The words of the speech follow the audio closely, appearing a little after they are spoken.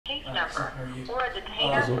or a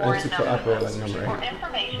detainer or a number. For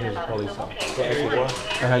information about a civil case,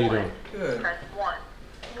 how you doing? Good. Press 1.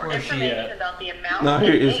 For information about the amount no,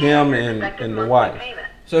 here is him and the wife.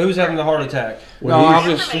 So who's having the heart attack? Well, I'm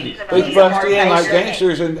just, he's busted in like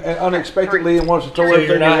gangsters and unexpectedly and wants to throw everything.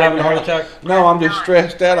 So you're not having a heart attack? No, I'm just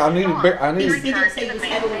stressed out. I need. He didn't say he was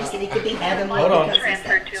having one, he said he could be having one. Hold on.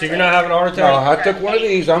 So you're not having a heart attack? No, I took one of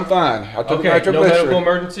these. I'm fine. I took okay, no medical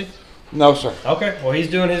emergency? No, sir. Okay, well, he's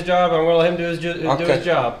doing his job. I'm going to let him do his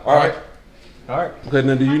job. All right. All right. Okay,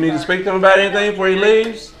 now do you need to speak to him about anything before he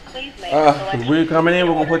leaves? We're coming in,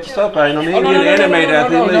 we're going to put your stuff out. You don't need to get animated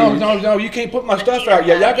after he leaves. No, you can't put my stuff out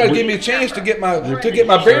yet. Y'all got to give me a chance to get my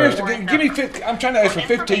bearings. Give me. I'm trying to ask for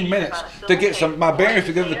 15 minutes to get my bearings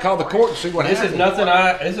to get to call the court and see what happens. This is nothing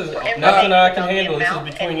I can handle. This is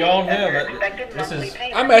between y'all and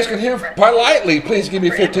him. I'm asking him politely, please give me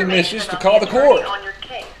 15 minutes just to call the court.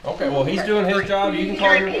 Okay, well, he's doing his job. You can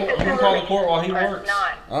call the court while he works.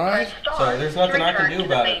 All right. So there's nothing I can do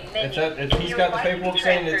about it. If he's got the paperwork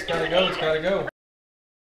saying it's got to go, it's got to go.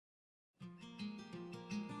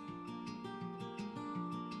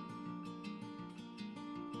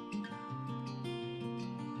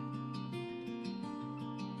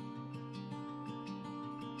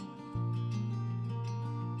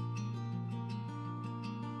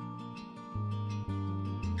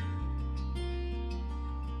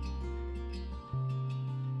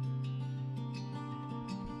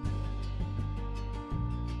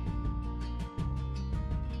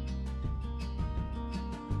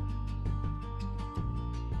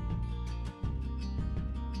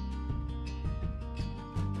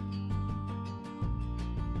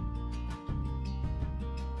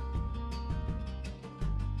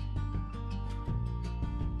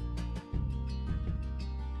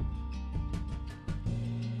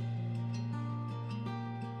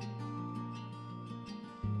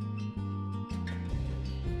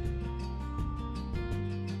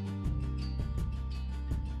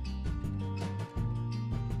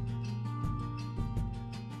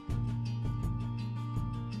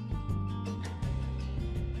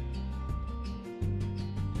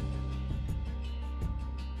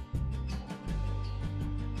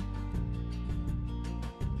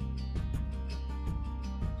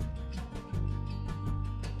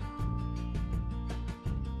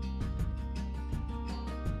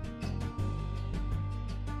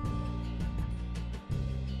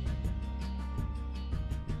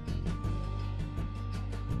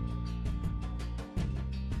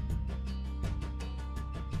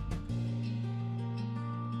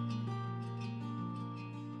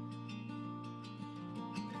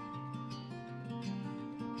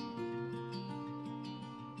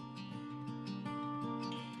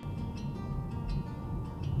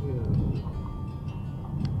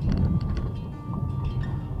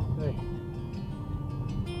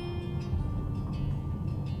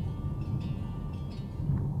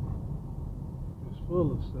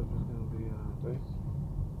 Full of stuff is going to be out there.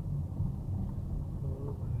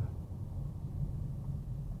 Oh, man.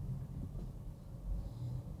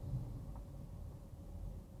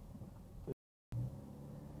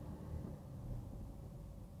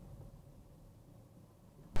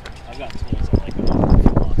 I've got tools on like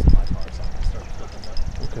lots in my car, so I'm going to start flipping them.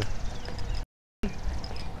 Okay.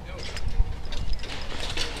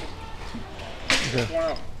 Okay.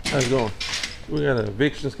 How's it going? We got an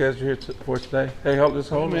eviction schedule here for today. Hey, hold this.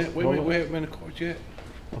 Hold Wait a minute. We haven't been to court yet.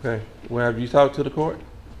 Okay. Well, have you talked to the court?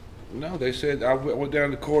 No, they said I went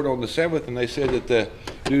down to court on the 7th, and they said that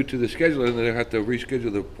due to the scheduling, they have to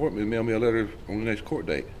reschedule the appointment and mail me a letter on the next court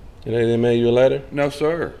date. And they didn't mail you a letter? No,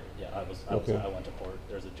 sir. Yeah, I went to court.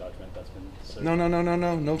 There's a judgment that's been served.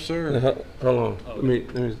 No, sir. Hold on. Oh, Let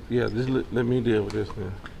me deal with this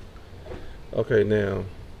now. Okay, now.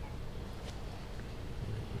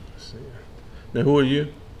 Let's see. Now, who are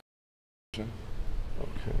you? Okay.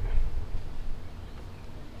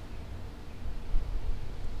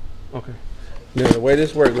 Okay. Now, the way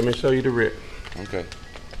this works, let me show you the writ. Okay.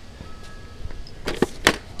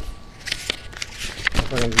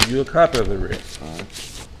 I'm going to give you a copy of the writ. All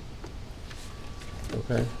right.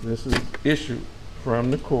 Okay. This is issued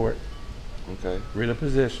from the court. Okay. Writ of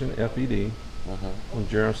possession, FED, from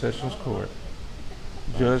General Sessions Court.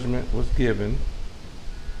 Judgment was given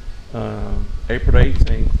April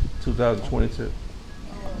 18th, 2022.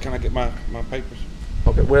 Can I get my papers?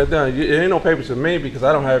 Okay, well done. There ain't no papers for me because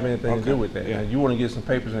I don't have anything to do with that. Yeah. Now, you want to get some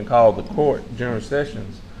papers and call the court, General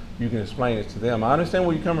Sessions, you can explain it to them. I understand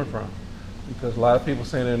where you're coming from because a lot of people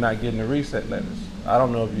saying they're not getting the reset letters. I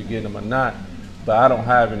don't know if you're getting them or not, but I don't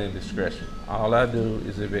have any discretion. All I do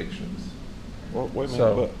is evictions. Well, wait a minute,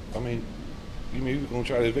 So- but I mean, You mean you're gonna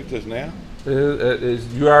try to evict us now?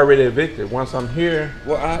 You already evicted. Once I'm here,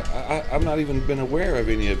 Well, I've not even been aware of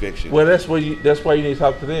any eviction. well, that's why you need to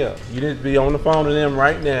talk to them. You need to be on the phone to them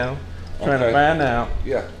right now, trying to Okay. find out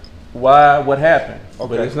Yeah. what happened.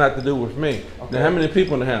 But Okay. it's not to do with me. Okay. Now, how many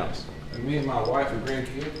people in the house? And me and my wife and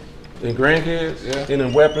grandkids. And grandkids? Yeah. Any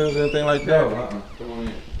weapons, anything like that? Come on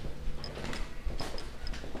in.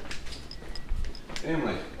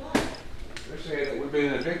 Emily, they're saying that we've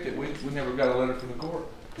been evicted. We never got a letter from the court.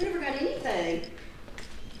 We never got anything.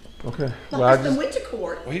 Okay. My Well, husband went to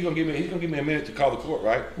court. Well, he's gonna give me a minute to call the court,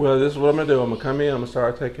 right? well, this is what I'm gonna do. I'm gonna come in. I'm gonna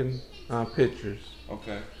start taking pictures.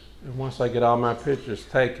 Okay. And once I get all my pictures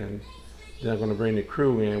taken, then I'm gonna bring the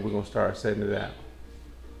crew in. We're gonna start setting it out.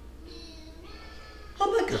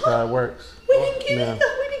 Oh my That's how God. it works. We didn't get No. anything.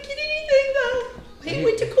 We didn't get anything though. He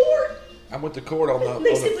went to court. I went to court on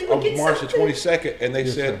They said we would get March the something. 22nd, and they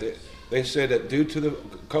Yes, said that due to the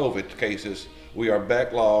COVID cases, we are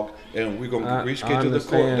backlogged, and we're going to I reschedule the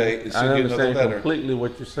court date and I send you another understand letter. completely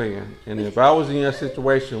what you're saying. And if I was in your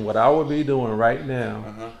situation, what I would be doing right now,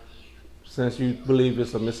 Uh-huh. since you believe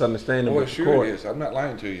it's a misunderstanding Boy, with the sure court, it is. I'm not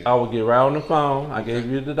lying to you. I would get right on the phone. I gave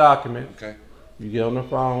you the document. Okay. You get on the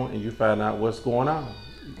phone and you find out what's going on.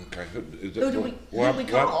 Okay. Who do we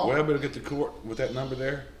call? Well, I better get to court with that number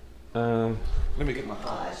there. Um, Let me get my phone.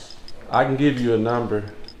 Gosh. I can give you a number.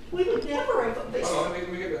 We would never have. This. Hold on, let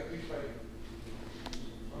me get that piece of paper.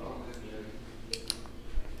 Hold on.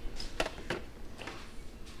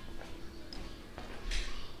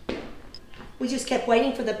 We just kept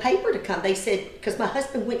waiting for the paper to come. They said, because my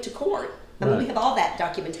husband went to court. I mean, we Right. have all that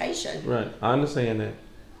documentation. Right. I understand that.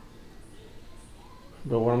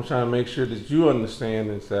 But what I'm trying to make sure that you understand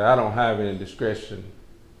is that I don't have any discretion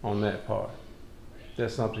on that part.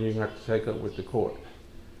 That's something you're going to have to take up with the court.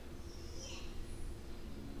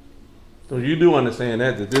 So you do understand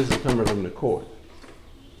that this is coming from the court.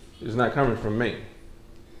 It's not coming from me.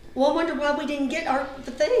 Well, I wonder why we didn't get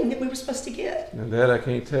the thing that we were supposed to get. Now that I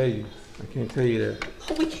can't tell you. I can't tell you that.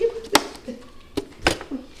 Oh, we can't.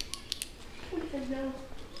 We can know.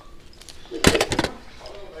 We can't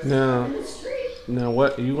Now, in the street. now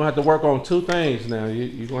what you're gonna have to work on two things. Now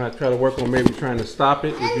you're gonna have to try to work on maybe trying to stop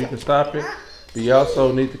it if you can stop it. But you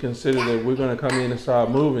also need to consider that we're gonna come in and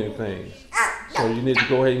start moving things. So you need to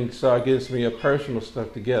go ahead and start getting some of your personal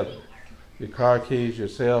stuff together. Your car keys, your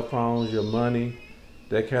cell phones, your money,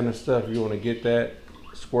 that kind of stuff. You want to get that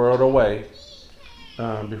squirreled away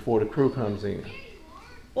before the crew comes in.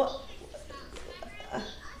 Well,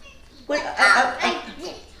 when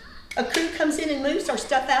a crew comes in and moves our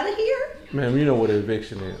stuff out of here? Ma'am, you know what an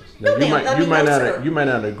eviction is. No, Now, ma'am, I mean, no, sir. you might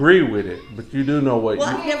not agree with it, but you do know what Well,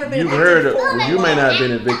 I've never been you've evicted heard of. before in my You may not life. have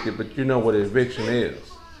been evicted, but you know what an eviction is.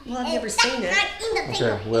 Well, I've never seen it.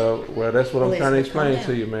 Okay, well, that's what I'm Well, trying to it's calm explain down.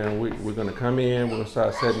 to you, man. We're gonna come in, we're gonna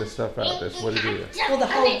start setting this stuff out. That's what it is. Well,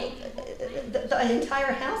 the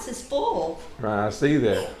entire house is full. Right, I see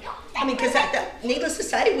that. I mean, because needless to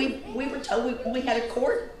say, we were told we had a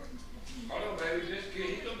court. Hold on, baby.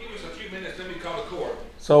 He's going to give us a few minutes. Let me call the court.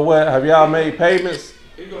 So what? Have y'all made payments?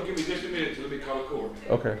 He's going to give me just a minute to let me call the court.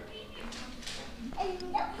 Okay.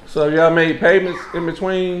 So have y'all made payments in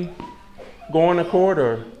between going to court,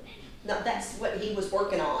 or? No, that's what he was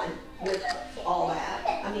working on with all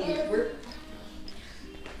that. I mean, we're.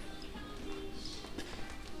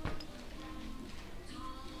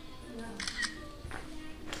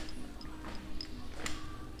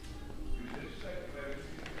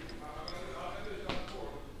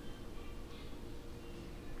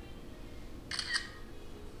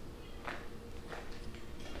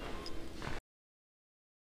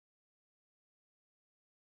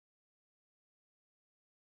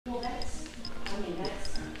 Well, that's.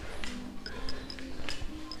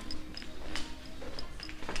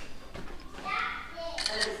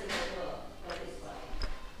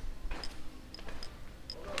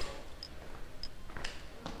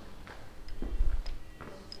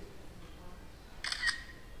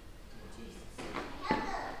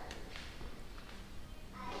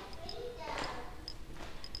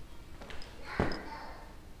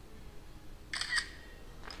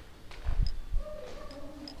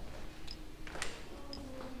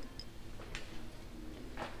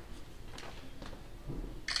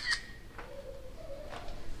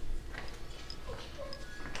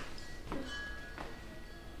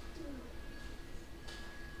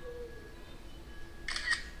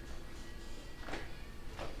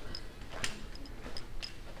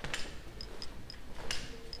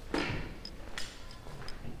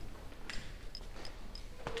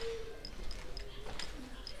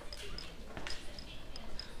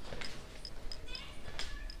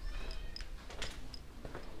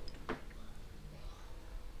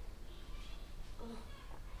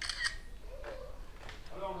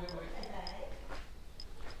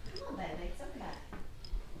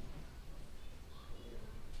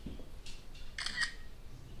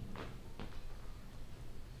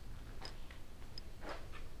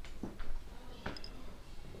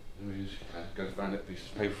 gotta find that piece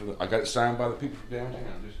of paper for the, I got it signed by the people from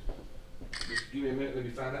downtown. Just give me a minute, let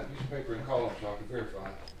me find that piece of paper and call them so I can verify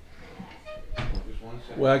it. Just 1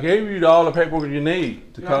 second. Well, I gave you all the paperwork you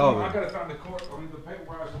need to call I them. gotta find the court, I mean, the paper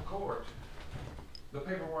where I was at court. The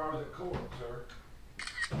paper where I was at court, sir.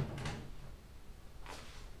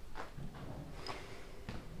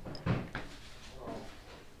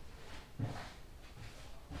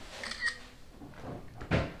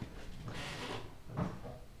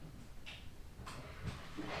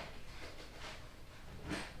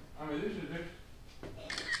 I mean, this is just,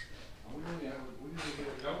 we need to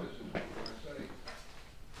get notices before I say.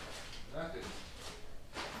 That's it.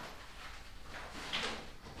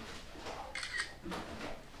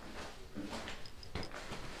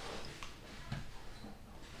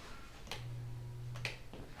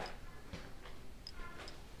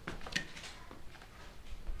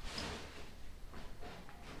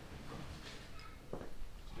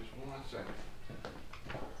 Just 1 second.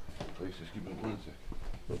 Please, just give me 1 second.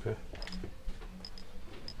 Okay.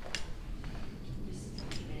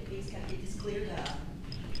 He's gotta get this cleared up.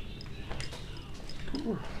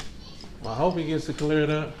 Well, I hope he gets it cleared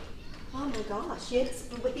up. Oh my gosh, yes,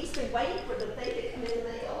 but he's been waiting for the thing to come in the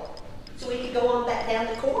mail so he could go on back down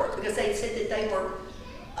to court because they said that they were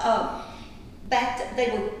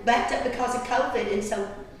backed up because of COVID,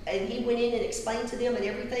 and he went in and explained to them and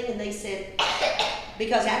everything, and they said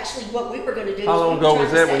because actually what we were going to do. How long ago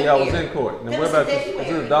was that when y'all was in here. court? Now, That what was about in this? Is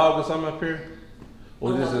February. it a dog or something up here?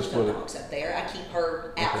 Or Oh, this no, is there's for no the? dogs up there. I keep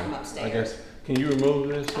her out from upstairs. I guess. Can you remove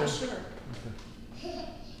this? Oh, Sir? sure.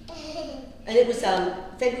 And it was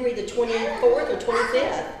February the 24th or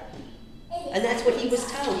 25th. And that's what he was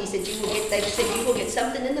told. He said they said you will get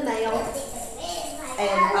something in the mail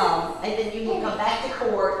and then you will come back to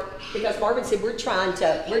court because Marvin said we're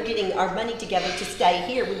getting our money together to stay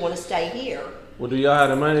here. We want to stay here. Well, do y'all have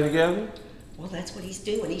the money together? Well, that's what he's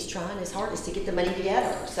doing. He's trying his hardest to get the money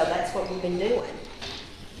together. So that's what we've been doing.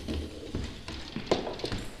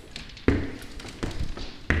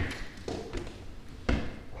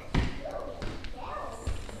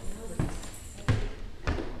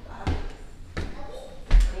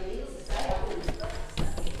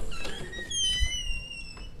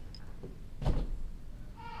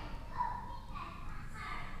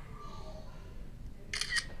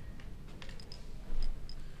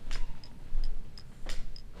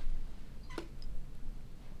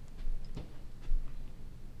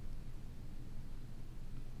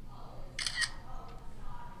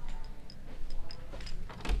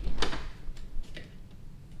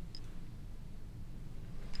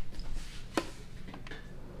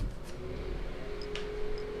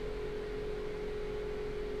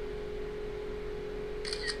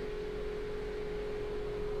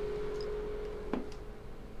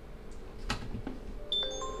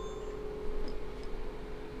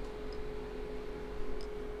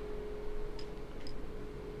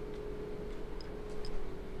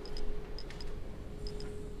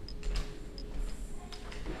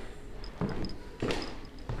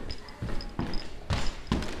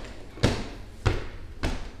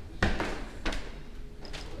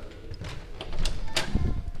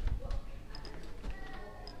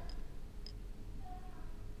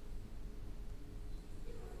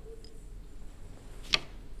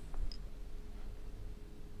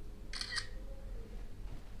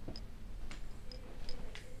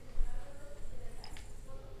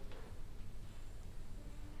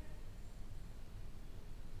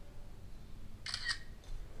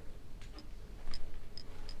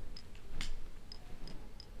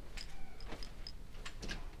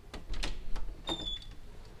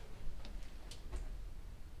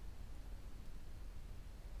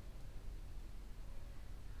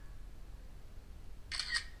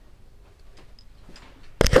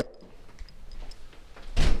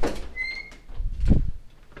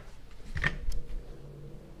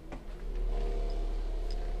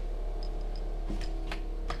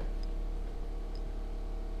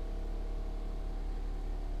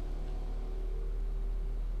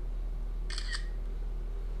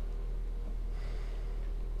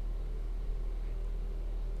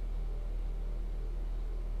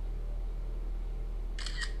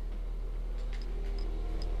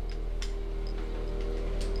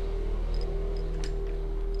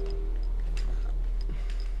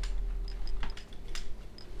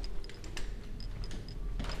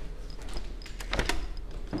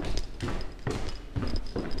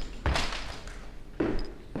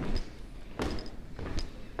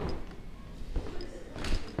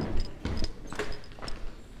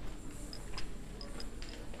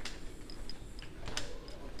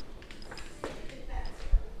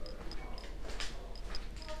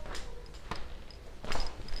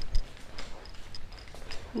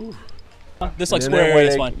 This like And then square that way area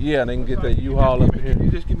is they- fine. Yeah, they can get that U-Haul up here. Can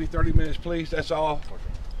you just give me 30 minutes, please? That's all.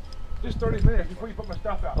 Just 30 minutes before you put my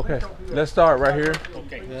stuff out. Okay, Please don't do that. let's start right here.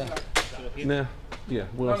 Okay. Now, yeah,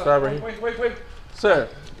 we're gonna start right here. Wait. Sir,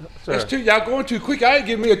 That's sir. too, y'all going too quick. I ain't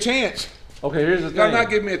giving me a chance. Okay, here's the Y'all not thing.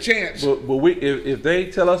 giving me a chance. But we, if they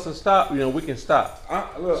tell us to stop, you know, we can stop.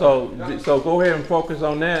 Look, So go ahead and focus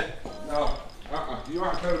on that. no, you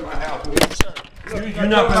aren't coming to my house. You're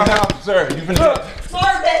not my gonna house. sir. You're Look, gonna,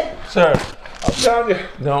 Marvin! sir. I'm telling you.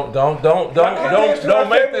 Don't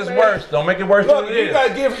make this worse. Don't make it worse Look, than it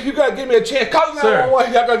is. you gotta give me a chance. Call Sir.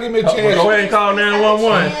 911. Y'all gotta give me a chance. Go ahead and call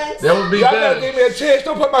 911. That would be Y'all gotta give better. me a chance.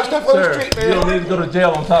 Don't put my stuff on the Sir, street, you don't man. need to go to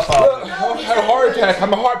jail on top of all Look, this. I had a heart attack.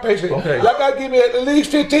 I'm a heart patient. Okay. Y'all gotta give me at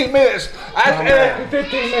least 15 minutes. I asked for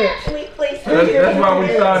 15 minutes. Please. That's why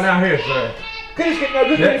we starting out here, sir. Please get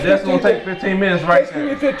no. That's gonna take 15 minutes right Just give me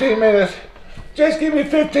there. 15 minutes. Just give me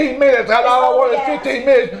 15 minutes. That's all I want is 15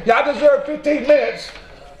 minutes. Y'all deserve 15 minutes.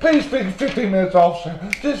 Please pick 15 minutes, officer.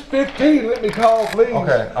 Just 15. Let me call, please.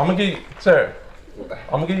 Okay, I'm gonna give you, sir.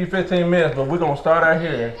 I'm gonna give you 15 minutes, but we're gonna start out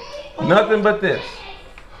here. Nothing but this,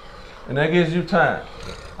 and that gives you time.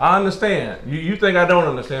 I understand. You think I don't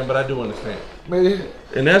understand, but I do understand. Man,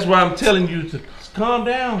 And that's why I'm telling you to calm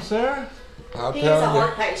down, sir. I'm He's a telling you.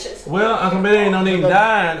 heart patient. Well, I can bet ain't no need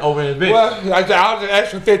dying over eviction. Well, I just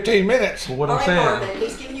asked for 15 minutes. But what All I'm right, saying, Marvin,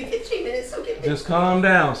 he's giving you 15 minutes, so give me. just calm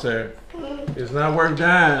down, sir. It's not worth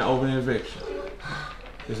dying over the eviction.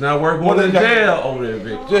 It's not worth going to jail over the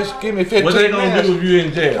eviction. Just give me 15 What they gonna minutes. do if you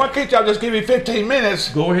in jail? Why can't y'all just give me 15 minutes?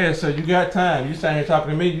 Go ahead, sir. You got time. You sitting here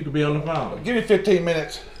talking to me. You could be on the phone, Give me 15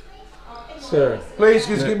 minutes. sir. Please,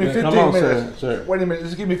 just give me Now, 15 come on, minutes. sir. Wait a minute,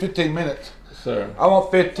 just give me 15 minutes. Sir, I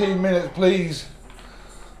want 15 minutes, please.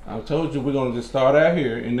 I told you we're gonna just start out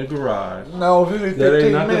here in the garage. No, give me 15 There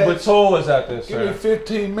ain't nothing but minutes. toys out there, Give me sir.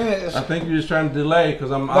 15 minutes. I think you're just trying to delay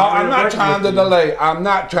because I'm. No, I'm not trying to delay. I'm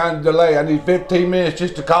not trying to delay. I need 15 minutes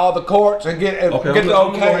just to call the courts and get Okay, the I'm gonna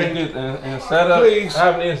go ahead and, okay. and set up. Please.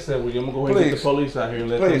 Have an incident with you. I'm gonna go ahead and get Please. the police out here and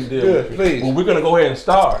let Please, them deal good, with you. please. Well, we're gonna go ahead and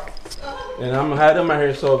start, and I'm gonna have them out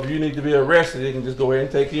here. So if you need to be arrested, they can just go ahead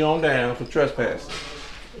and take you on down for trespassing.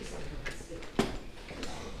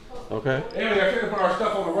 Okay. Anyway, I can't put our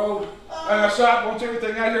stuff on the road. Outside, wants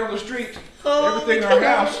everything out here on the street. Oh, Everything in our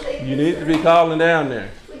house. You need to be calling down there.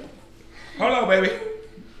 Hold on, baby.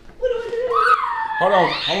 What do I do? Hold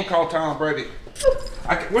on. I'm gonna call Tom Brady.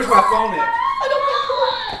 Where's my phone at? I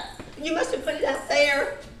don't know. You must have put it out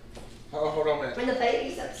there Hold on a minute. when the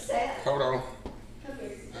baby's upset. Hold on. Come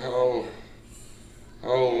here. Oh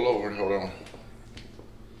Lord, hold on.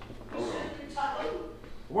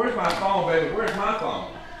 Where's my phone, baby? Where's my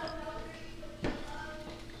phone?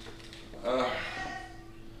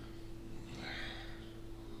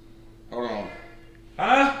 Hold on.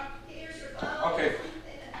 Huh? Here's your phone. Okay.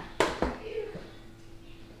 Here.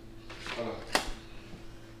 Hold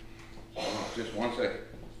on, just 1 second.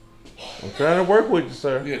 I'm trying to work with you,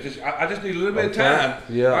 sir. Yeah, I just need a little bit of Okay. time.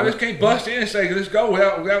 Yeah. I just can't bust in and say let's go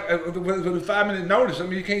without with a 5-minute notice. I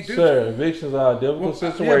mean, you can't do that. Sir, evictions are a difficult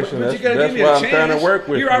situation. but you That's gotta give me a why I'm chance. trying to work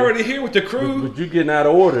with You're you. already here with the crew. But you're getting out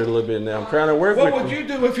of order a little bit now. I'm trying to work What with would you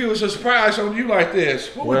do if it was a surprise on you like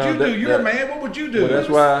this? What Well, would you do? that- You're a that- man. What would you do? Well, that's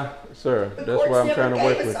why, sir. The That's courts why I'm never trying to gave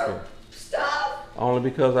work us with our you. stuff. Only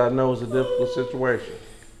because I know it's a difficult situation.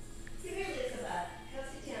 Come here, Elizabeth. Come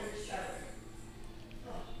sit down and show her.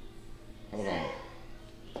 Hold on.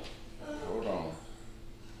 Hold on.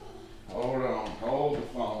 Hold on. Hold the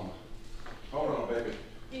phone. Hold on, baby.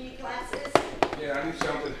 You need glasses? Yeah, I need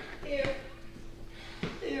something. Here.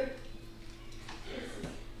 Here.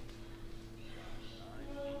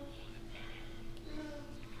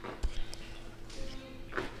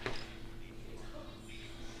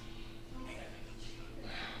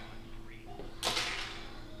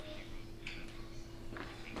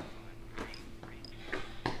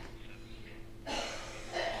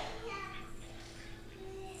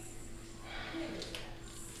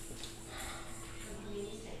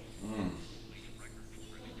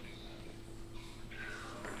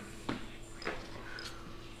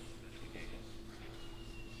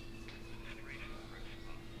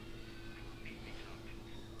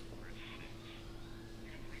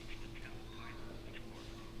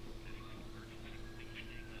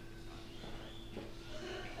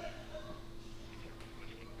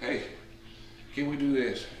 Hey, can we do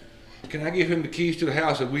this? Can I give him the keys to the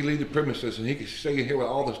house and we leave the premises and he can stay in here with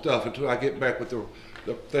all the stuff until I get back with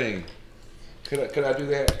the thing? Could I do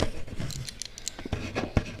that?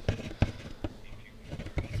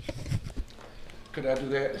 Could I do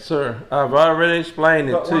that? Sir, I've already explained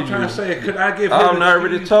it But to what you. I'm trying to say, could I give him I've the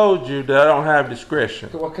already keys? told you that I don't have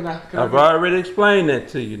discretion. So what can I I've give- already explained that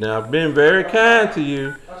to you. Now, I've been very kind to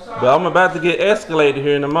you, but I'm about to get escalated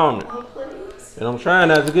here in a moment. Oh, please. And I'm trying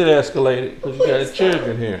not to get escalated because you got Please,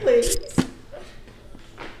 children God, here. Please.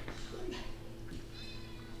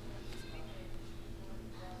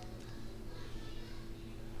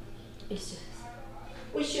 It's just,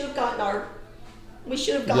 we should have gotten our, we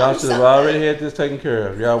should have gotten Y'all should have something. already had this taken care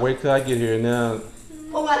of. Y'all wait till I get here. Now,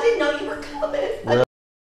 Oh, I didn't know you were coming. Well-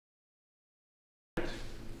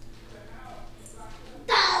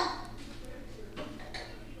 No.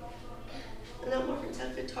 And I'm working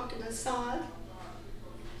out there talking aside.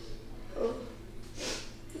 Oh,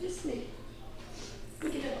 I just need, we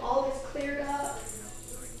can have all this cleared up.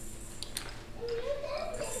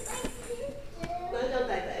 No,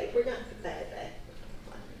 baby, we're not baby.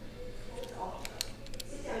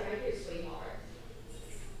 Sit down right here, sweetheart.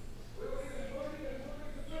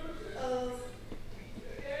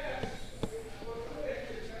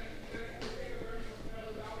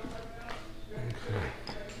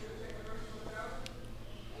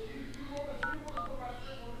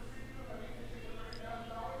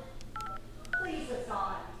 Please,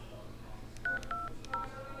 Assad.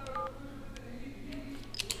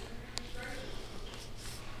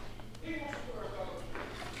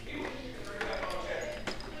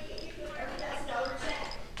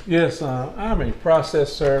 yes, I'm a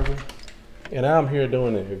process server, and I'm here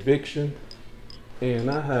doing an eviction.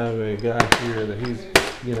 And I have a guy here that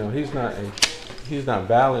he's not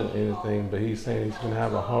violent or anything, but he's saying he's gonna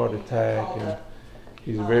have a heart attack, and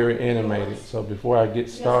he's very animated. So before I get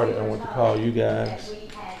started, I want to call you guys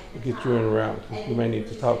to get you en route, because we may need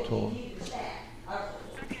to talk to him.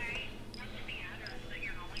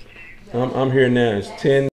 I'm here now. It's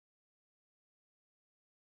 10.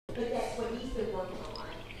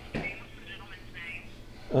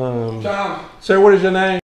 Tom, Sir, what is your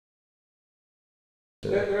name?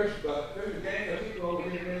 there's a gang of people over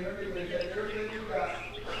here, man. They're gonna take everything you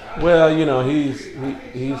got. Well, you know, he's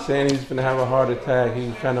saying he's gonna have a heart attack.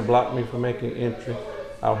 He's trying to block me from making entry.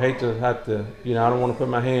 I would hate to have to, you know, I don't want to put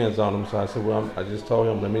my hands on him. So I said, well, I just told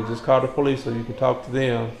him, let me just call the police so you can talk to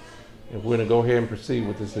them, and we're gonna go ahead and proceed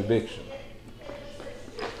with this eviction.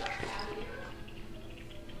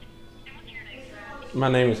 My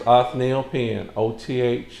name is Othniel Penn,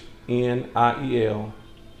 Othnniel,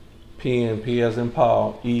 Penn, P as in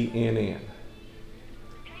Paul, ENN.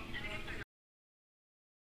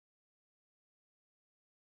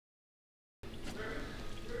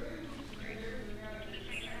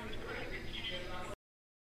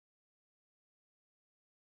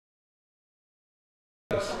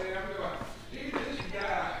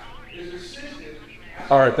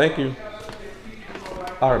 All right, thank you.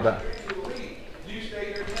 All right, bye. You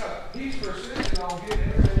stay here now. He's persistent on getting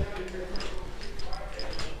everything.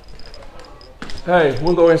 Hey,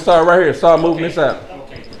 we'll go ahead and start right here. Start moving this out.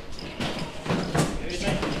 Okay.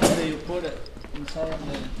 So you put it inside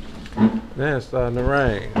the... Man, it's starting to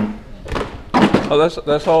rain. Oh,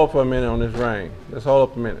 let's hold for a minute on this rain. Let's hold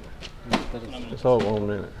up a minute. Let's hold on a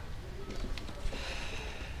minute.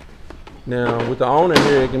 Now, with the owner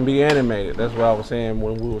here, it can be animated. That's what I was saying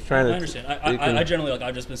when we was trying to. I understand. I generally, like,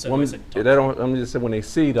 I've just been saying. I'm just saying when they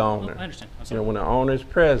see the owner. I understand. I'm You sorry. know, when the owner is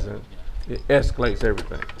present, it escalates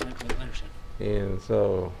everything. I understand. And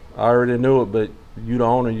so I already knew it, but you the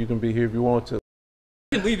owner, you can be here if you want to.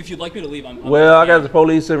 You can leave if you'd like me to leave. Well, I got the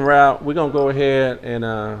police en route. We're gonna go ahead and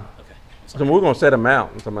Okay. so we're gonna set them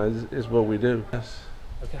out. It's what we do.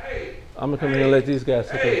 Hey, I'm gonna come here and let these guys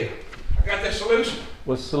take hey, it. I got the solution.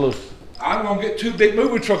 What's the solution? I'm gonna get 2 big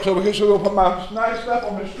moving trucks over here so we'll put my nice stuff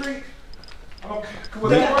on the street. We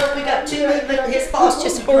got 2 moving, his boss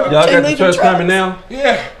just ordered 2 Y'all got the moving trucks trucks. coming now?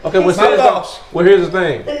 Yeah. Okay, well, He's my boss. here's the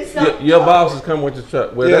thing. But it's not Your my boss is coming with the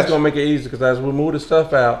truck. Well, Yes. that's gonna make it easy because as we move the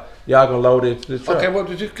stuff out, y'all gonna load it to the truck. Okay, well,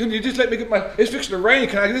 can you just let me get my? It's fixing to rain.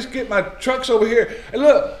 Can I just get my trucks over here? And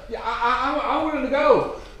look, I'm willing to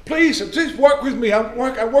go. Please, just work with me. I'm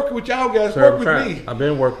working with y'all guys. Sir, Work I'm with trying. me. I've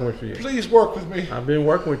been working with you. Please work with me. I've been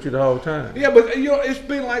working with you the whole time. Yeah, but you know, it's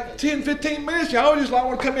been like 10, 15 minutes. Y'all just like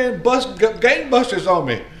want to come in and bust gangbusters on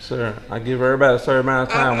me. Sir, I give everybody a certain amount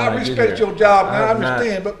of time when I I get respect here. your job, and I have not-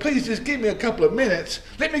 understand, but please just give me a couple of minutes.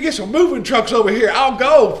 Let me get some moving trucks over here. I'll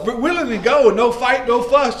go, willing to go, no fight, no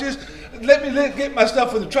fuss. Just let me get my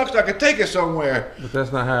stuff in the truck so I can take it somewhere. But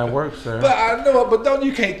that's not how it works, sir. But I know it, but don't,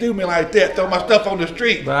 you can't do me like that, throw my stuff on the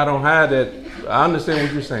street. But I don't have that. I understand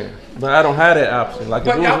what you're saying, but I don't have that option. Like,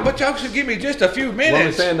 But y'all should give me just a few minutes. what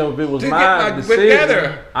I'm saying though, if it was to my get decision,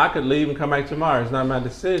 together. I could leave and come back tomorrow. It's not my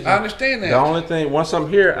decision. I understand that. The only thing, once I'm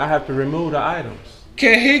here, I have to remove the items.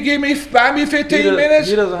 Can he buy me 15 minutes?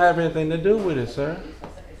 He doesn't have anything to do with it, sir.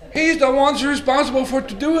 He's the one who's responsible for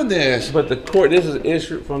doing this. But the court, this is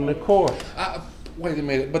issued from the court. Wait a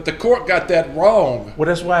minute, but the court got that wrong. Well,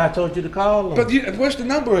 that's why I told you to call them. But where's the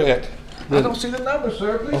number at? I don't see the number,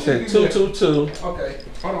 sir. Please Okay, 222. Okay,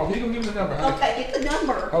 hold on. He gonna give me the number, honey. Okay, get the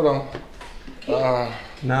number. Hold on.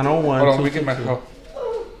 901. Hold on, let me get my call.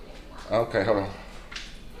 Okay, hold on.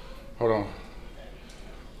 Hold on.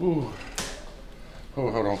 Ooh. Oh,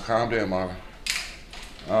 hold on. Calm down, Marvin.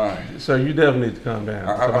 All right. Sir, you definitely need to calm down.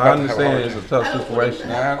 I I understand it's a tough situation,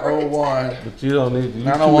 901. but you don't need to. You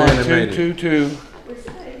 901 too animated. 222 Where's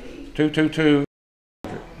the baby? 222.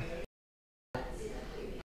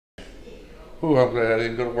 Ooh, I'm glad I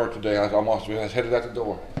didn't go to work today. I was headed out the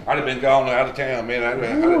door. I'd have been gone out of town, man. I'd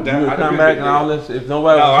have died. You would come back and all this if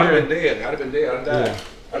nobody No, was I'd here. have been dead. I'd have been dead. I'd have died.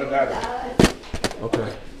 Yeah. I'd have died.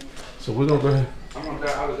 Okay. So we're gonna go ahead. I'm gonna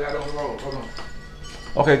die. I was out on the road. Hold on.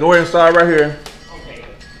 Okay, go ahead and start right here.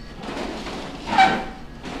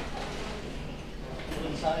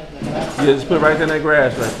 Yeah, just put it right there in that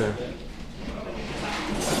grass right there.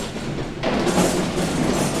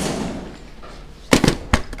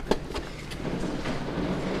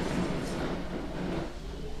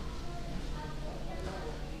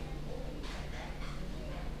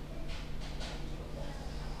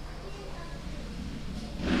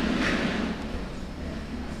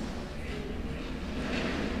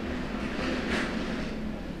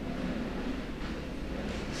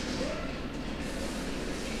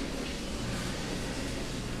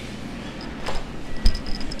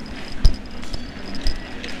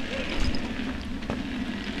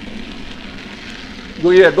 Go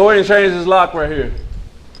ahead and change this lock right here.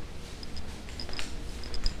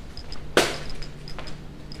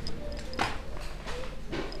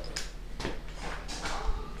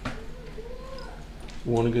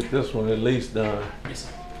 We want to get this one at least done.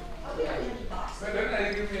 They're not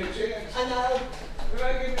even giving me a chance. I know.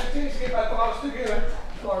 They're not giving me a chance to get my thoughts together.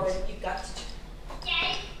 Marvin, you've got to.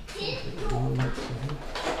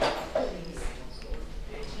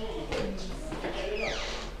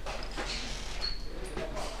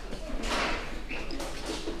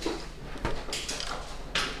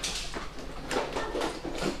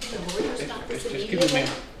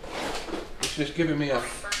 It's just giving me a.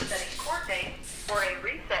 Court date or a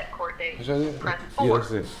reset court date. Is that it? Press Yeah, 4.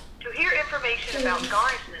 that's it. To hear information about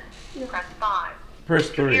garnishment, press 5. Press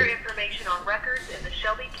To hear 3. information on records in the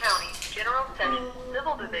Shelby County General Sessions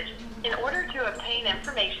Civil Division. In order to obtain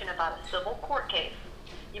information about a civil court case,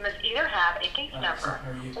 you must either have a case number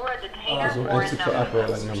or a detainer So or a enter to number. operate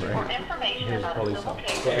like number For 8. information Here's about a police civil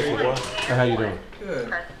officer. case, How you doing? Good.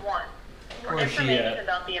 press 1. For Where's she information at?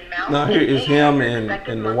 about the amount Now here is him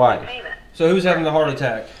and the wife. So who's having the heart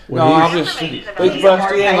attack? Well, No, I'm he's- just. They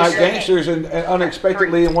bust in like gangsters and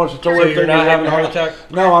unexpectedly and wants to throw So everything. you're not in having a there. heart attack?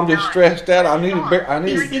 No, I'm just stressed out. I need. I He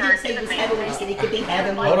need. didn't say he was having one. He said he could be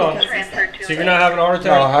having one Hold on. because he's got. So you're not having a heart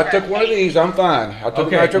No, attack? I took one of these. I'm fine. I took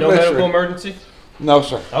Okay, no medical nitroglycerin. emergency? No,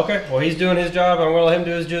 sir. Okay, well he's doing his job. I'm gonna let him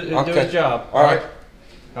do his job. All right.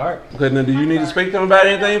 All right. Okay, now do you need to speak to him about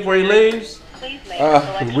anything before he leaves?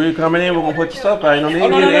 Because we're coming in, we're going to put your stuff out. You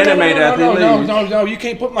don't need to get animated after he leaves. No, you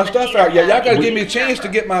can't put my stuff out yet. Y'all gotta give me a chance to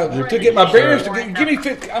get my bearings. Give me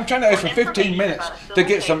 15, I'm trying to ask for 15 minutes to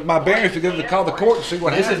get my bearings together to call the court and see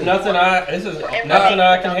what This happens. is nothing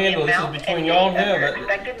I can handle. This is between y'all and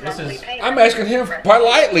him. This is I'm asking him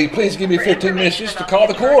politely, please give me 15 minutes just to call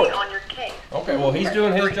the court. okay. Well, he's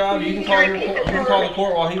doing his job. You can call the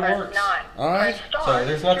court while he works. All right. So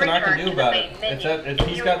there's nothing I can do about it. If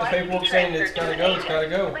he's got the paperwork saying it's gotta go, it's gotta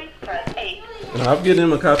go. And I've given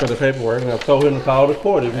him a copy of the paperwork, and I've told him to call the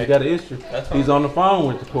court if he's got an issue. That's fine. He's on the phone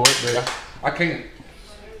with the court. But, I can't.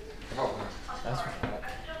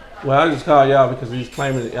 well, I just called y'all because he's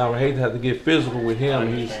claiming that I would hate to have to get physical with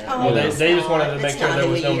him. He's, Well, they just wanted to make sure there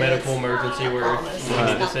was no medical emergency where we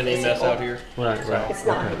need to send any mess out here. right. It's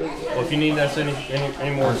not Okay. a big deal. Well, if you need us any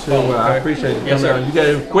more, Sure, well, I okay? appreciate you Yes, coming sir. out. You got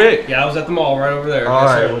it quick. Yeah, I was at the mall right over there. All Yes,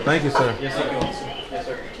 right. sir. Well, thank you, sir. Yes, sir. Yes,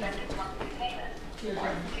 sir.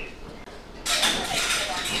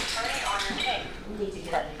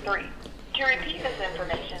 Press 3. To repeat this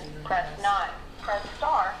information, press 9. Press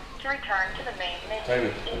star to return to the main menu.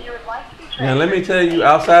 If you would like to be Now, let me tell you,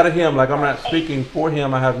 outside of him, like I'm not speaking for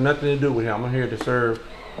him. I have nothing to do with him. I'm here to serve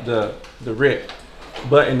the writ.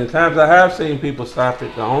 But in the times I have seen people stop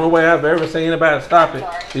it, the only way I've ever seen anybody stop it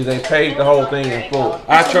is they paid the whole thing in full.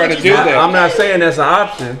 I try to do that. I'm not saying that's an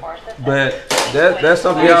option, but that's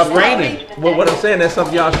something y'all raining. Well, what I'm saying, that's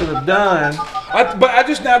something y'all should have done. But I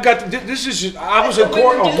just now got this is I was in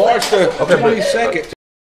court on March the 22nd.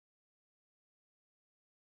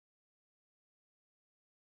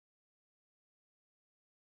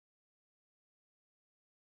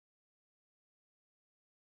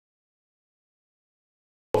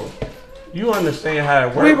 You understand how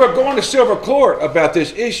it works? We were going to Silver Court about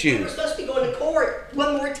this issue. We were supposed to be going to court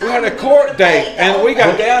one more time. We had a court date, and we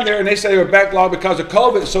got down there, and they said they were backlogged because of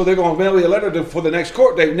COVID, so they're going to mail you a letter for the next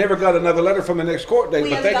court date. Never got another letter from the next court date,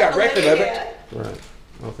 but they got record of it. Right.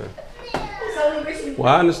 Okay. That's the only reason.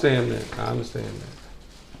 Well, I understand that. I understand that.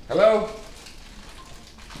 Hello?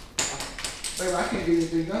 Baby, I can't get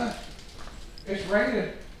anything done. It's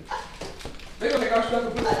raining. They're going to take our stuff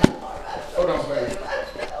and put it. Hold on, baby.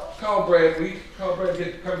 Call Brad. Call Brad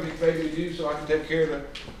to come get baby to you so I can take care of her.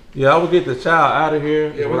 Yeah, I would get the child out of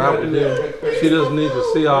here. Yeah, what I would do. She doesn't need to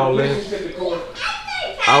see all this.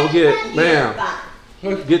 I would get, ma'am,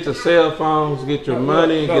 get your cell phones, get your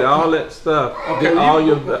money, get all that stuff. Get all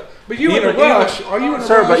your. But you in a rush? Are you in a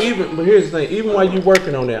sir, rush? but here's the thing. Even while you're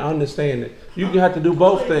working on that, I understand that you have to do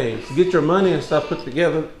both things. Get your money and stuff put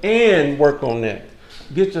together and work on that.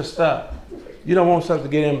 Get your stuff. You don't want stuff to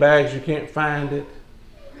get in bags you can't find it.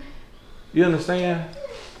 You understand?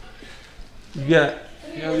 You got.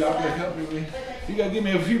 Yeah, y'all gotta help me, man. You gotta give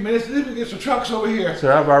me a few minutes. Let me get some trucks over here.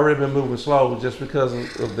 Sir, I've already been moving slow just because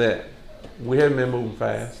of that. We haven't been moving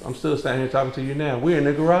fast. I'm still standing here talking to you now. We're in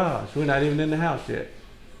the garage. We're not even in the house yet.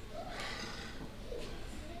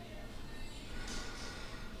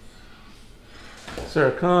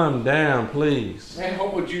 Sir, calm down, please. Man,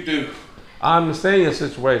 what would you do? I understand your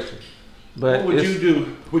situation, but What would you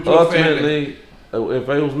do with your ultimately, family? If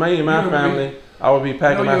it was me and my family, I would be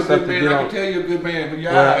packing my stuff to get I on. can tell you're a good man with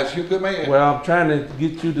your Well, eyes. You're a good man. Well, I'm trying to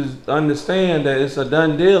get you to understand that it's a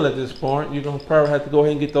done deal at this point. You're gonna probably have to go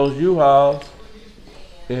ahead and get those U-Hauls,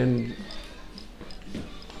 but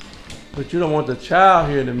you don't want the child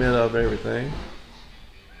here in the middle of everything.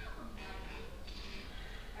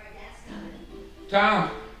 Tom,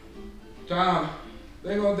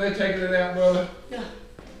 they're taking it out, brother. Yeah.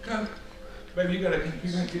 Come, baby, you gotta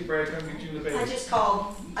get Brad. Come get you the baby. I just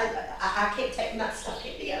called. I can't take my stuff.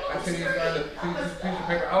 Can't be out. I couldn't even find a piece of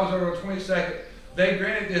paper. I was over on 22nd. They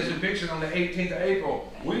granted this eviction on the 18th of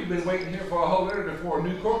April. We've been waiting here for a whole letter before a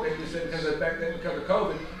new court date. They said because of back then because of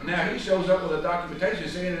COVID. Now he shows up with a documentation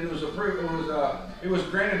saying that it was approved. It was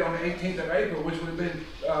granted on the 18th of April, which would have been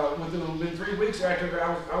 3 weeks after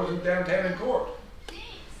I was in downtown in court.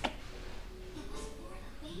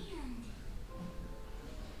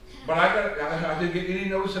 But I didn't get any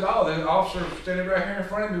notice at all. The officer standing right here in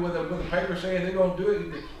front of me with a paper saying they're going to do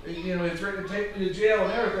it. You know, they threatened to take me to jail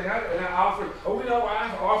and everything. I offered, I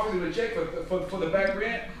offered him a check for the back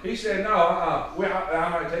rent. He said, no, I'm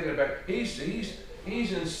not taking it back. He's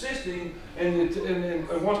insisting and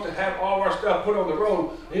wants to have all our stuff put on the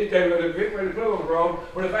road. They're getting ready to put it on the road.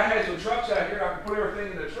 But if I had some trucks out here, I could put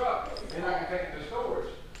everything in the truck and I can take it to storage.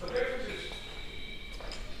 But there's just,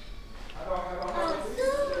 I don't know.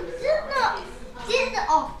 Sit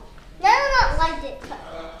off. No, not like it. I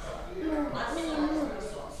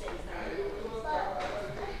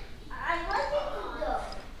want it to go.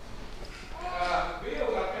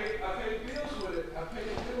 Bills, I paid bills with it. I paid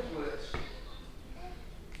bills with it.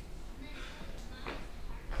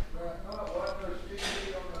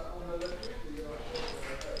 On the electricity.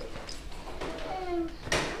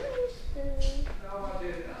 No, I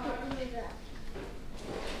didn't.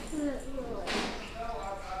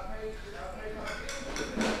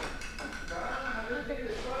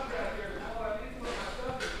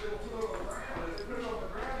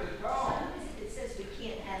 It says we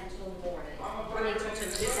can't have until the morning. I mean, until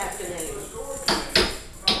this afternoon.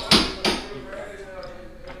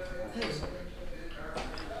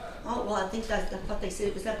 Oh, well, I thought they said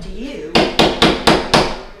it was up to you. Who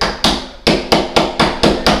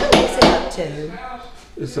is it up to?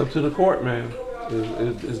 It's up to the court, man.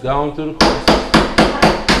 It's gone through the court.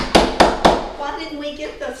 Why didn't we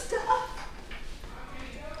get the stuff?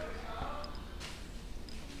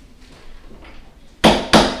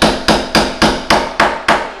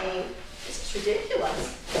 It's ridiculous.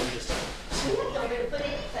 She wouldn't know where to put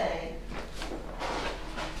anything.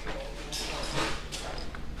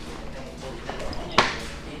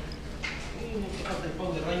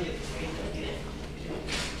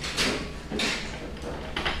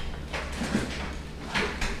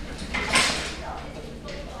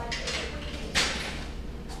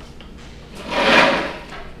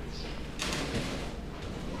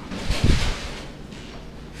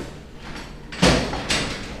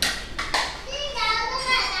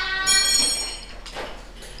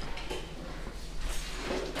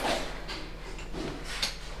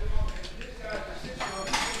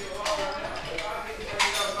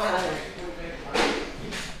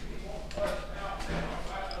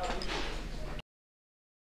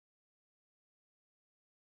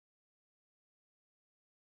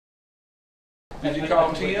 Did you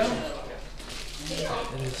call Tim?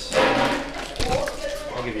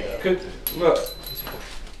 I'll give you that. Look,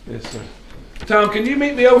 Yes, sir. Tom, can you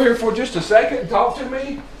meet me over here for just a second and talk to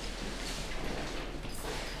me?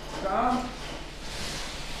 Tom?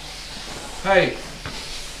 Hey,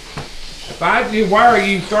 if I had to wire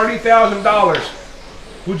you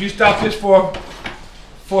 $30,000, would you stop this for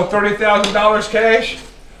 $30,000 cash?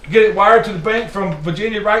 Get it wired to the bank from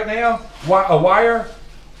Virginia right now? A wire?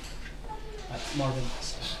 Marvin.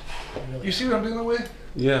 You see what I'm dealing with?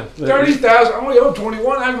 Yeah. 30,000. I only owe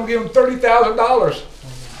 21. I'm gonna give him $30,000.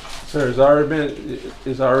 Sir, it's already been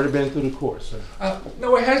through the court, sir.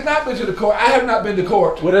 No, it has not been to the court. I have not been to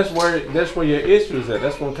court. Well, that's where your issue is at.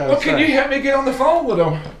 That's what I'm kind Well, of can you help me get on the phone with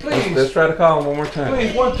him, please? Let's try to call him one more time.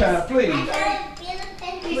 Please, one time, please.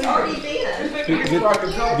 He's already been.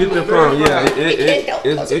 Get the phone. Yeah,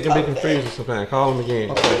 it can be confusing sometimes. Call him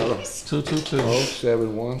again. Okay, hold on. 222.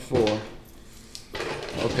 0714.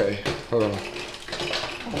 Okay, hold on. Oh,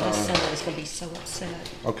 my son is going to be so upset.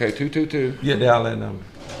 Okay, 222. Yeah, dial that number.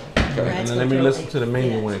 Okay, And then let me listen to the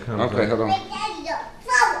menu when it comes okay, up. hold on.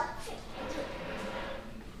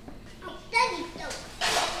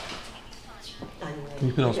 Can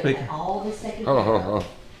you put on speaker? All this taken Hold on, care hold on, of.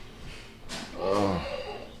 hold on.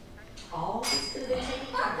 All this could have been taken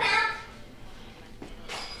care of.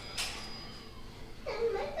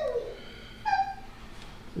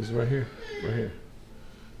 This is right here. Right here.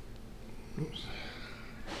 Oops.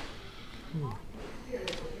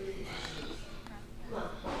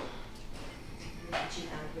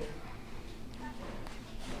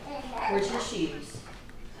 Where's your shoes?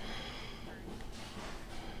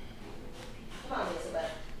 Come on,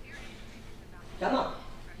 Elizabeth. Come on.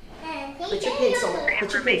 Put your pencil in. For Put your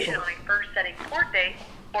information pencil. on a first setting court date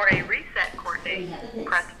or a reset court date,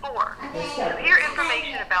 press 4. Let's To go. hear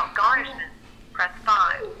information about garnishment, press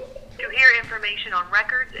 5. To hear information on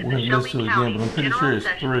records in We're the gonna Shelby listen to it County again, but I'm pretty General sure it's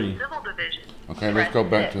Sessions 3. Civil Division, Okay, let's go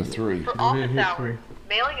back to 3. for office Here, hours,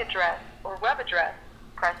 mailing address, or web address,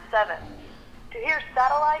 press 7. To hear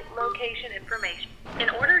satellite location information. In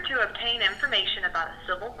order to obtain information about a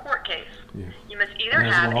civil court case, Yeah. you must either And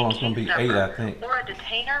that's have a gonna case be number 8, I think. or a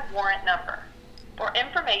detainer warrant number. For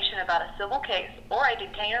information about a civil case or a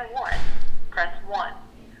detainer warrant, press 1.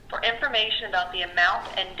 For information about the amount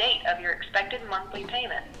and date of your expected monthly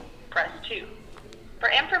payment, press 2. For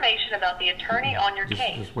information about the attorney on your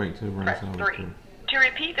case, Just wait till it runs press out. 3. To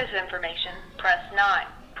repeat this information, press 9.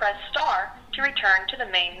 Press star to return to the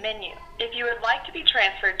main menu. If you would like to be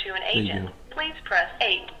transferred to an you agent, go. please press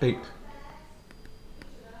 8. 8.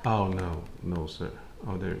 Oh, no. No, sir.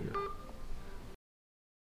 Oh, there you go.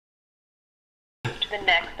 To the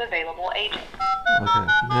next available agent. Okay.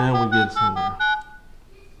 Now we get somewhere.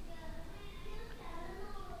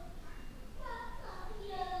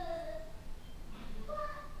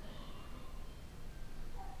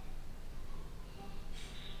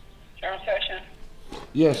 General session.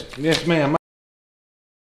 Yes, ma'am.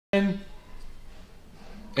 And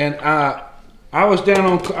I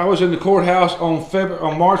was in the courthouse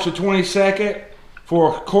on March the 22nd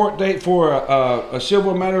for a court date for a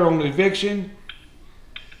civil matter on the eviction.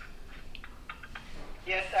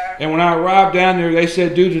 Yes, sir. And when I arrived down there, they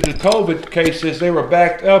said due to the COVID cases, they were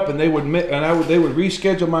backed up, and they would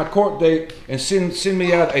reschedule my court date and send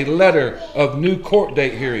me out a letter of new court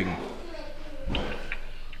date hearing.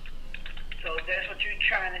 So that's what you're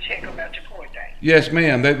trying to check about your court date? Yes,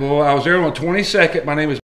 ma'am. Well, I was there on the 22nd. My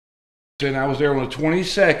name is, and I was there on the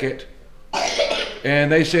 22nd.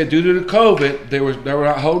 And they said due to the COVID, they were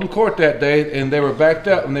not holding court that day, and they were backed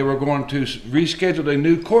up, and they were going to reschedule a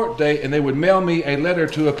new court date, and they would mail me a letter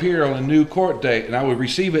to appear on a new court date, and I would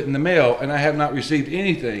receive it in the mail, and I have not received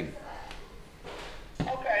anything.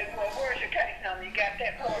 Okay, well, where's your case number? You got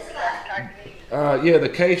that for me so I can type it in? Yeah, the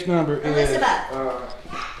case number is. Elizabeth.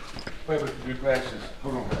 Wait, your glasses.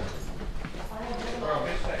 Hold on.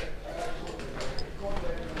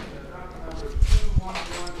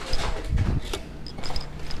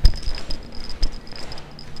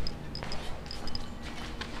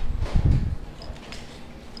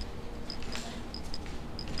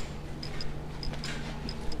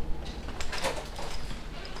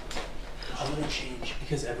 I'm gonna change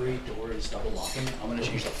because every door is double locking. I'm gonna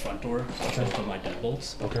change the front door to put my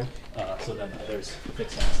deadbolts. Okay. So then there's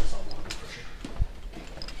fixed access on lock for sure.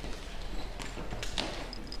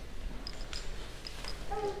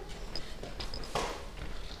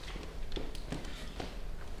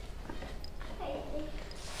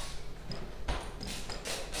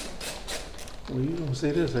 Well, you don't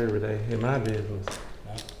see this every day in my business.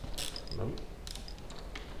 No? Nope.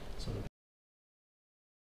 So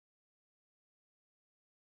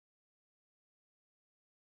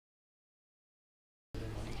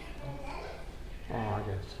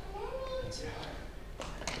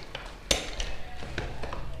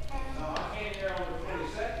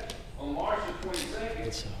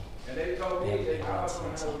so And they told they me haven't that paid I rent was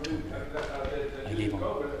gonna since have to do, October. I gave them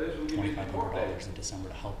 $2,500 in December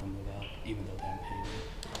to help them move out, even though they haven't paid me.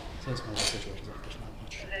 So it's one of those situations that there's not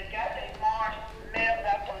much. They got their March mailed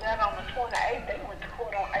out to them on the 28th. They went to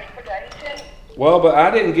court on April the 18th. Well, but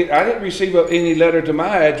I didn't receive any letter to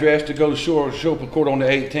my address to go to Shore Court on the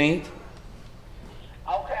 18th. Okay,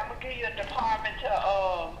 I'm gonna give you a department to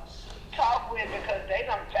talk with because they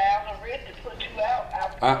done filed a writ to put you out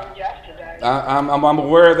after yesterday. I'm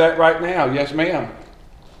aware of that right now. Yes, ma'am.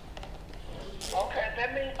 Okay,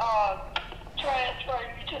 let me transfer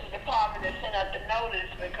you to the department that sent out the notice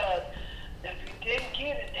because if you didn't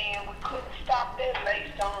get it, then we couldn't stop that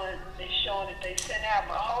based on it showing that they sent out.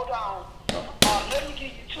 But hold on, let me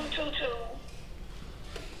give you 222.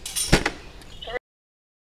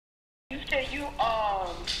 You said you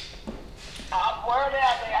word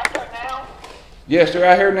out there out there now. Yes, they're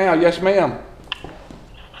out here now. Yes, ma'am.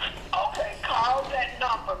 Okay, call that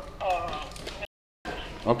number.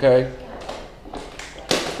 Okay.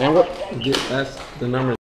 And what? That's the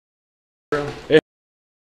number. No,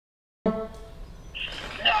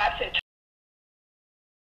 I said.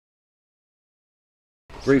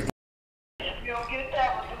 Brief. If you don't get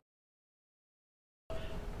that one.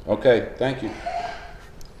 Okay. Thank you.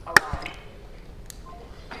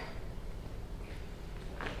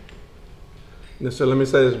 Now, so let me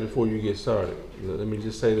say this before you get started. Let me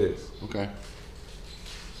just say this. Okay.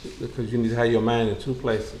 Because you need to have your mind in two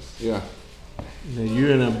places. Yeah. Now, you're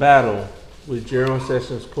in a battle with General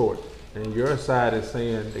Sessions Court, and your side is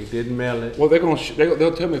saying they didn't mail it, Well, they'll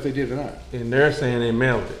tell me if they did or not. and they're saying they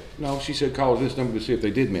mailed it. No, she said call this number to see if they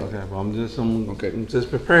did mail it. Okay, well, Okay. I'm just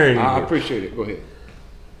preparing you. I here. appreciate it. Go ahead.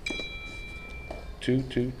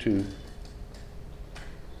 222.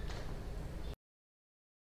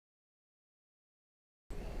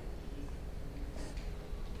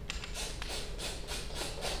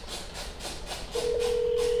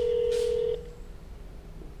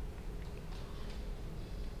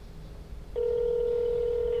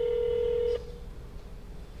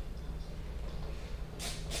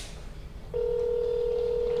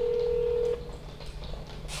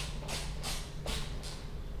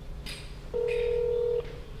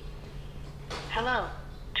 Hello.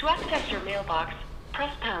 To access your mailbox,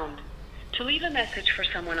 press pound. To leave a message for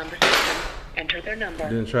someone on the system, enter their number.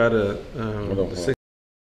 Then try to Hold on.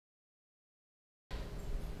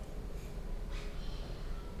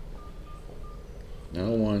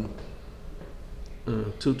 901.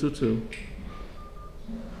 222.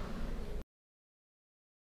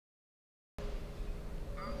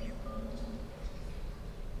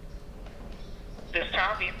 This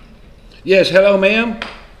Tommy. Yes. Hello, ma'am.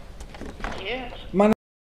 Yes. My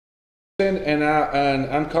name is and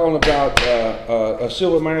I'm calling about a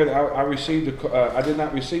civil matter that I received. I did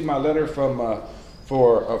not receive my letter from the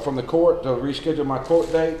court to reschedule my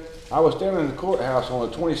court date. I was standing in the courthouse on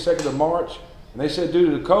the 22nd of March, and they said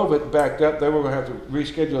due to the COVID backed up, they were going to have to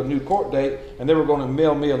reschedule a new court date, and they were going to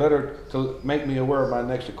mail me a letter to make me aware of my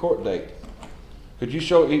next court date. Could you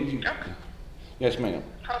show? Okay. Yes, ma'am.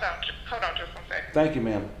 Hold on just one second. Thank you,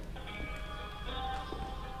 ma'am.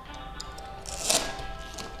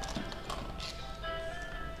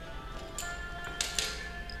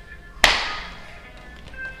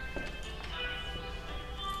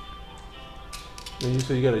 And you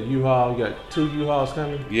said you got a U-Haul, you got 2 U-Hauls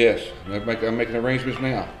coming? Yes, I'm making arrangements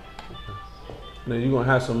now. Now you gonna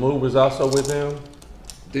have some movers also with them?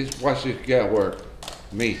 Watch this guy work.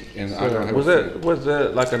 Me and I'm gonna have Was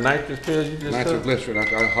that like a nitrous pill you just took? nitroglycerin. I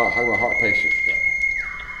have a heart patient.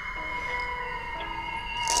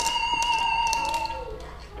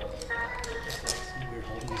 Weird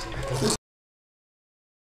holding these like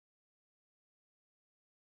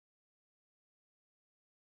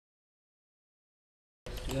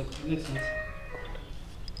Yep, makes sense.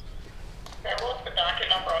 What's the docket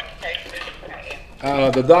number on the case?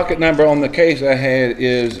 The docket number on the case I had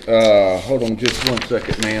is, hold on just one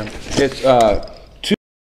second, ma'am. It's 2.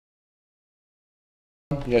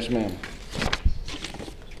 Yes, ma'am.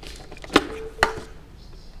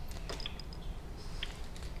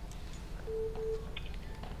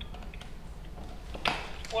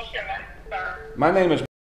 What's your name, sir? My name is.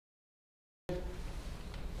 They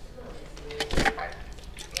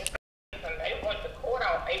went to court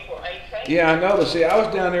on April 18th. Yeah, I know. But see, I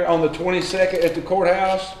was down there on the 22nd at the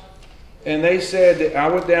courthouse, and they said that I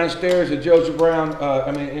went downstairs to Joseph Brown,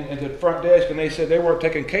 at the front desk, and they said they weren't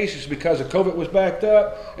taking cases because the COVID was backed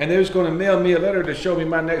up, and they was going to mail me a letter to show me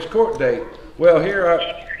my next court date. Well,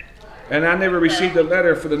 and I never received a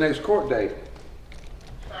letter for the next court date.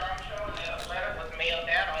 Sir, I'm showing the letter was mailed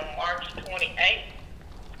out on March 28th.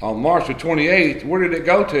 On March the 28th, where did it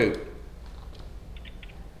go to?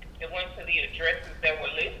 It went to the addresses that were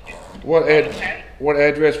listed. What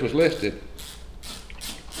address was listed?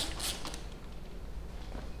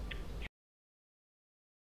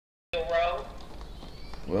 Road.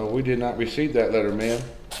 Well, we did not receive that letter, ma'am.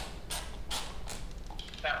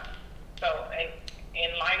 So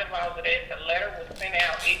in light of all of that, the letter was sent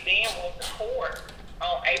out. It then was to court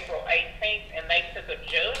on April 18th, and they took a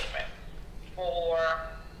judgment for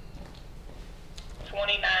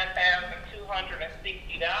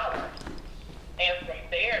 $29,260. And from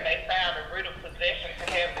there, they filed a writ of possession to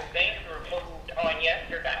have the things removed on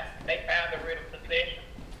yesterday. They filed a writ of possession.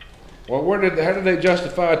 Well, how did they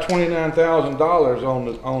justify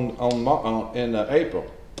 $29,000 in April?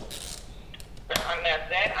 Now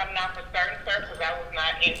that I'm not for certain, sir, because I was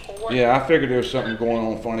not in court. Yeah, I figured there was something going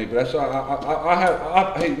on funny, but that's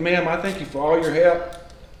hey, ma'am, I thank you for all your help.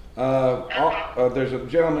 There's a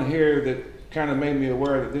gentleman here that kind of made me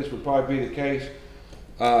aware that this would probably be the case.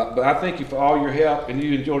 But I thank you for all your help, and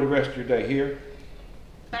you enjoy the rest of your day here.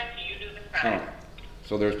 Thank you. You do the same.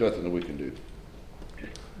 So there's nothing that we can do.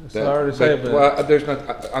 Sorry to say, but well, there's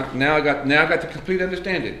not. Now I got the complete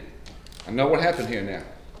understanding. I know what happened here now.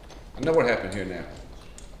 I know what happened here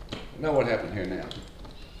now.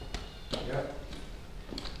 Yeah.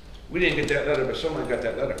 We didn't get that letter, but somebody got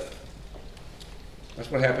that letter. That's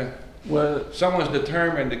what happened. Well, someone's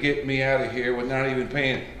determined to get me out of here without even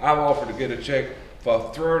paying. I've offered to get a check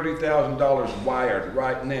for $30,000 wired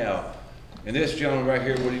right now, and this gentleman right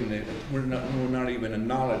here would not even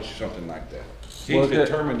acknowledge something like that. He's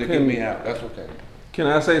determined to get me out. That's okay. Can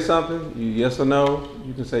I say something? Yes or no?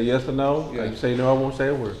 You can say yes or no. Yeah. You say no, I won't say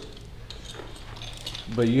a word.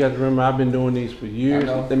 But you have to remember, I've been doing these for years.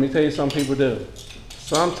 Let me tell you, some people do.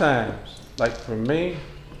 Sometimes, like for me,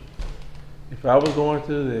 if I was going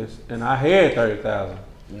through this and I had $30,000,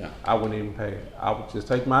 yeah, I wouldn't even pay it. I would just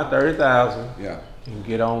take my $30,000, yeah, and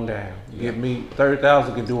get on down. Give me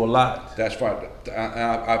 $30,000 can do a lot. That's right.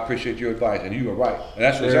 I appreciate your advice, and you are right. And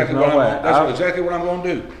that's exactly what I'm going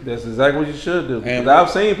to do. That's exactly what you should do. Because I've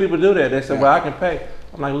seen people do that. They say, "Well, I can pay."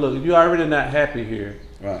 I'm like, "Look, if you're already not happy here,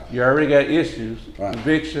 right? You already got issues, right.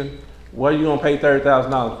 Eviction. What are you gonna pay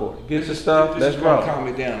 $30,000 for? Get your stuff. Let's roll." This is gonna calm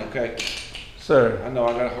me down, okay? Sir. I know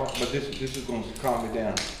I got a heart, but this is going to calm me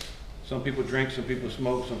down. Some people drink, some people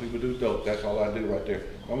smoke, some people do dope. That's all I do right there.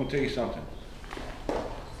 I'm going to tell you something.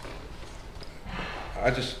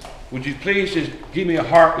 Would you please just give me a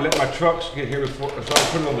heart and let my trucks get here before, so I can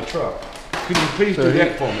put it on the truck? Could you please do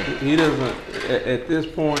that for me? He doesn't, at this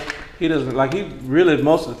point, he doesn't, like he really,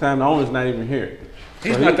 most of the time, the owner's not even here.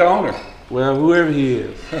 He's not the owner. Well, whoever he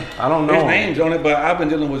is, I don't know. His name's on it, but I've been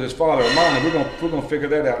dealing with his father and mom, and we're gonna figure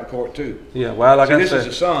that out in court too. Yeah, well, like I said, this is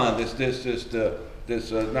the son.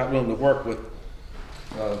 This not willing to work with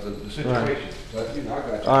the situation. Right. But you know, I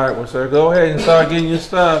got you. All right, well, sir, go ahead and start getting your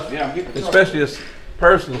stuff. Yeah, I'm getting especially your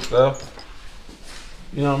personal stuff.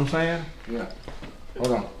 You know what I'm saying? Yeah.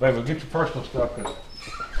 Hold on, baby, get your personal stuff.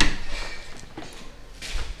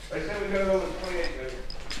 They said we gotta go to 28, baby.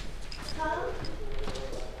 Right.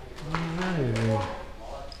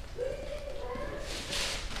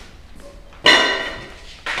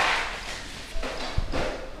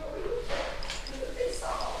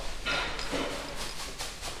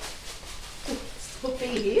 Still be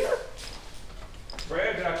here?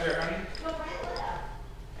 Brad's out there, honey. Do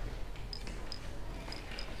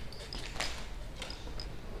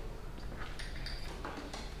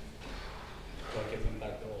I give him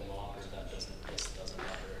back the old lock, or this doesn't matter?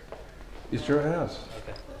 It's your house.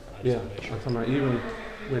 Okay. Yeah, I'm talking about even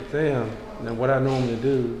with them. Now, what I normally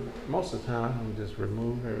do most of the time, I just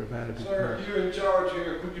remove everybody. Sir, you're in charge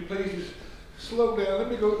here. Could you please just slow down?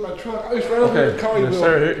 Let me go with my truck. I was right over there to call you. Now,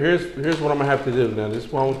 sir, here's what I'm gonna have to do. Now,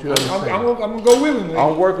 this one, what you understand. I'm gonna go willingly.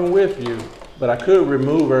 I'm working with you, but I could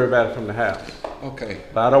remove everybody from the house. Okay.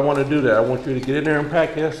 But I don't want to do that. I want you to get in there and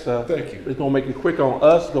pack your stuff. Thank you. It's gonna make it quick on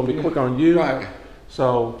us. It's gonna be quick on you. Right.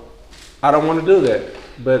 So, I don't want to do that.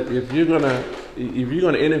 But if you're gonna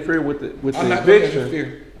interfere with the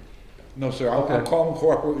eviction, no, sir. I'm calling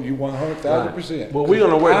corporate with you 100,000%. Well, we're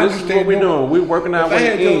gonna work. This is what we're doing. We're working our way in. If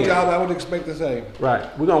I had your job, I would expect the same. Right.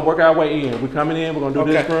 We're gonna work our way in. We're coming in. We're gonna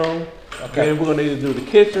do this room. Okay. Then we're gonna either do the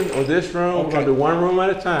kitchen or this room. Okay. We're gonna do one room at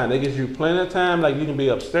a time. That gives you plenty of time. Like you can be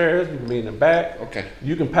upstairs. You can be in the back. Okay.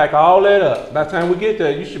 You can pack all that up. By the time we get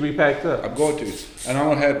there, you should be packed up. I'm going to, and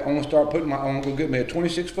I'm gonna start putting I'm gonna go get me a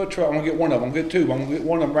 26-foot truck. I'm gonna get one of them. I'm gonna get two. I'm gonna get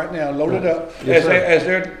one of them right now, loaded up. Yes, as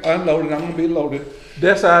they're unloaded, I'm gonna be loaded.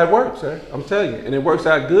 That's how it works, sir. I'm telling you, and it works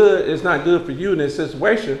out good. It's not good for you in this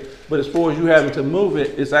situation But as far as you having to move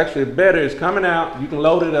it, it's actually better. It's coming out. You can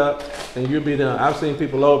load it up, and you'll be done. I've seen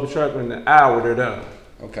people load up a truck in an hour. They're done.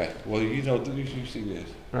 Okay. Well, you know, you see this.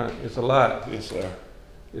 Right. It's a lot. Yes, sir.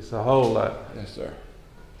 It's a whole lot. Yes, sir.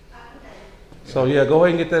 So yeah, go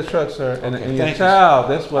ahead and get that truck, sir. And, Okay, and your thank you. child,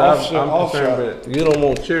 that's what Officer, I'm concerned officer. with. You don't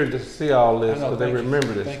want children to see all this I know, because they thank you.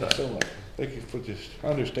 remember this Thank stuff. you so much. Thank you for just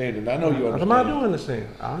understanding. I know you What understand. am I doing understand?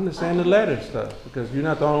 I understand the letter stuff because you're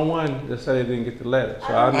not the only one that said they didn't get the letter.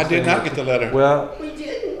 So I I did understand not that. get the letter. Well, We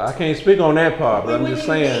didn't. I can't speak on that part, but We I'm just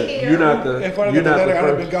wouldn't even be saying here. you're not the If I you're got the not the letter, I'd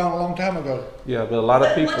have been first. gone a long time ago. Yeah, but a lot of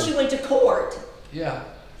But people. once you went to court, Yeah.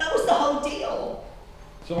 that was the whole deal.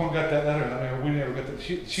 Someone got that letter. I mean, we never got that.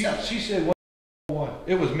 She said one.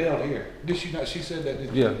 It was mailed here. Did she not? She said that.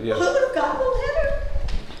 Didn't Yeah, Who yeah, would have got the letter?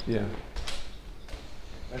 yeah.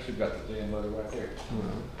 I should got the damn letter right there.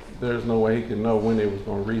 There's no way he could know when they was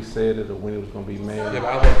gonna reset it or when it was gonna be mailed. Yeah, but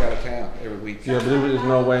I work out of town every week. Yeah, but there's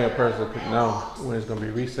no way a person could know when it's gonna be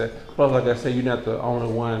reset. Plus, like I said, you're not the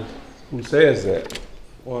only one who says that.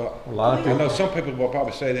 Well, A lot of I know people. some people will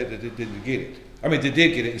probably say that they didn't get it. I mean, they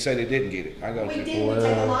did get it and say they didn't get it. I got We you. did, we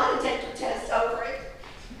take a lie detector test over it.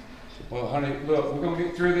 Well, honey, look, we're gonna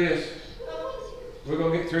get through this. We're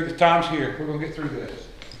gonna get through the times here. We're gonna get through this.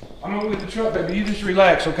 I'm gonna get the truck, baby. You just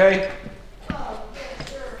relax, okay? Oh, yes,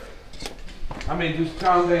 sir. I mean, just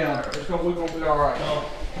calm down. We're gonna be all right.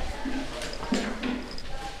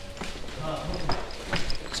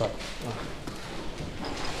 Sorry.